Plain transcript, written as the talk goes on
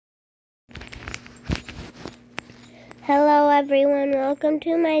Hello everyone, welcome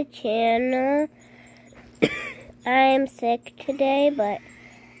to my channel. I'm sick today, but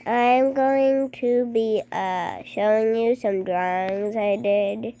I'm going to be showing you some drawings I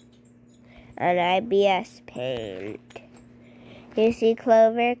did on IBS Paint. You see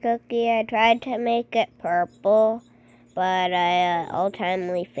Clover Cookie? I tried to make it purple, but I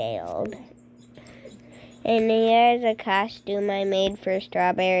ultimately failed. And here's a costume I made for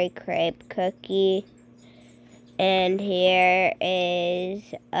Strawberry Crepe Cookie. And here is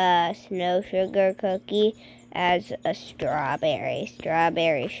a Snow Sugar Cookie as a strawberry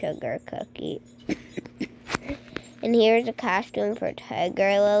sugar cookie. And here's a costume for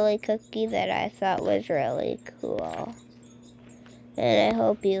Tiger Lily Cookie that I thought was really cool. And I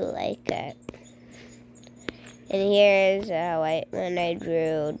hope you like it. And here's a white one I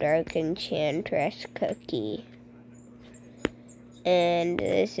drew, Dark Enchantress Cookie. And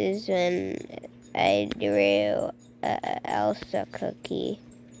this is when I drew Elsa Cookie.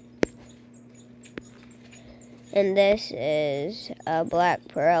 And this is a Black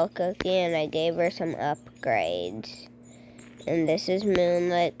Pearl Cookie, and I gave her some upgrades. And this is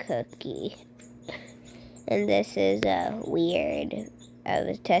Moonlight Cookie. And this is Weird. I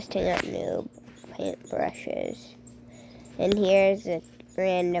was testing out new paint brushes. And here's a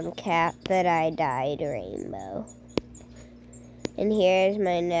random cat that I dyed rainbow. And here's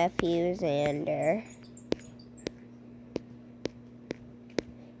my nephew, Xander.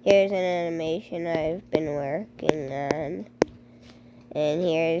 Here's an animation I've been working on. And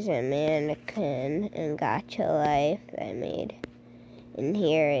here's a mannequin in Gacha Life I made. And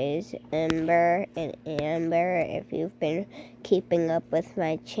here is Ember and Amber. If you've been keeping up with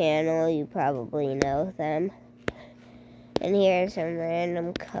my channel, you probably know them. And here's some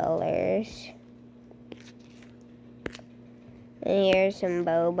random colors. And here's some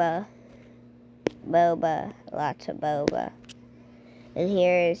boba. Lots of boba. And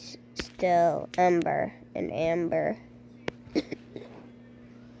here is still Ember and Amber.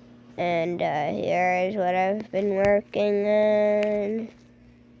 And here is what I've been working on.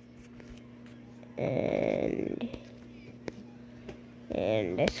 And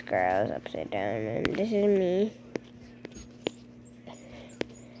this girl is upside down. And this is me.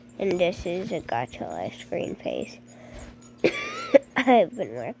 And this is a Gacha Life screen face I've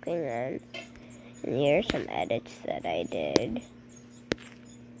been working on. And here are some edits that I did.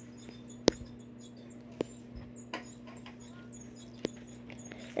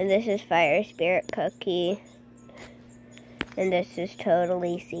 And this is Fire Spirit Cookie. And this is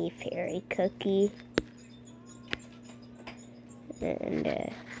Totally Sea Fairy Cookie. And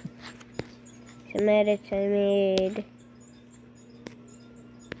some edits I made.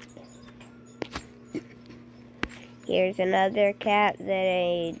 Here's another cat that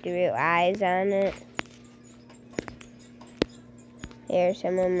I drew eyes on it. Here's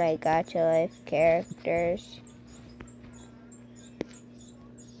some of my Gacha Life characters.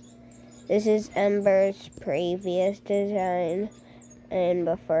 This is Ember's previous design and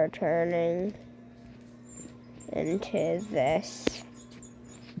before turning into this.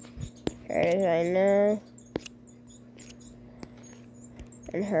 Her design now.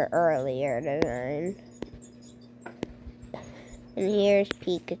 And her earlier design. And here's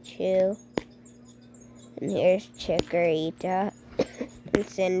Pikachu. And here's Chikorita. And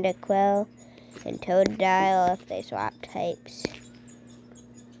Cyndaquil. And Totodile if they swap types.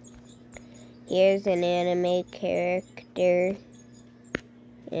 Here's an anime character.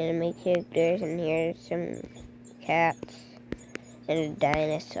 Characters, and here's some cats and a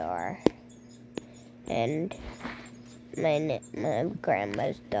dinosaur. And my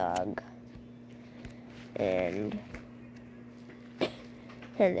grandma's dog. And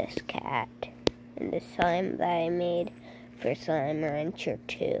this cat. And the slime that I made for Slime Rancher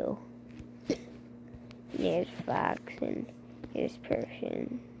 2. And here's Fox and here's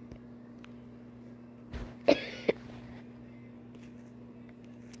Persian.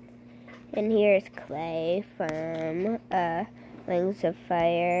 And here's Clay from Wings of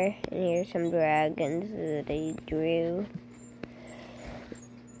Fire. And here's some dragons that I drew.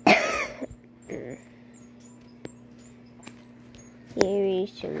 Here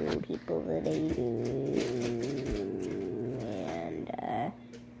is some people that I drew. And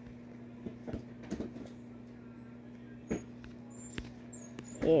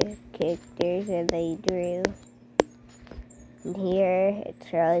here's characters that I drew. And here,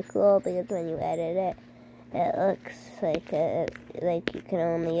 it's really cool because when you edit it, it looks like you can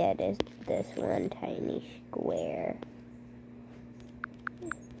only edit this one tiny square.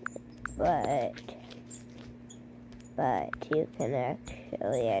 But you can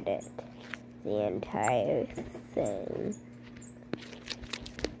actually edit the entire thing.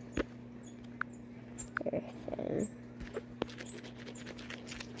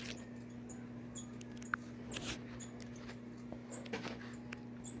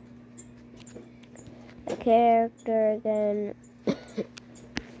 A character again.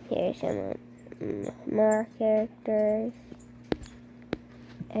 Here's some more characters.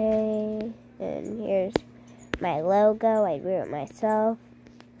 And here's my logo. I drew it myself.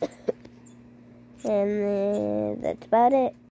 And that's about it.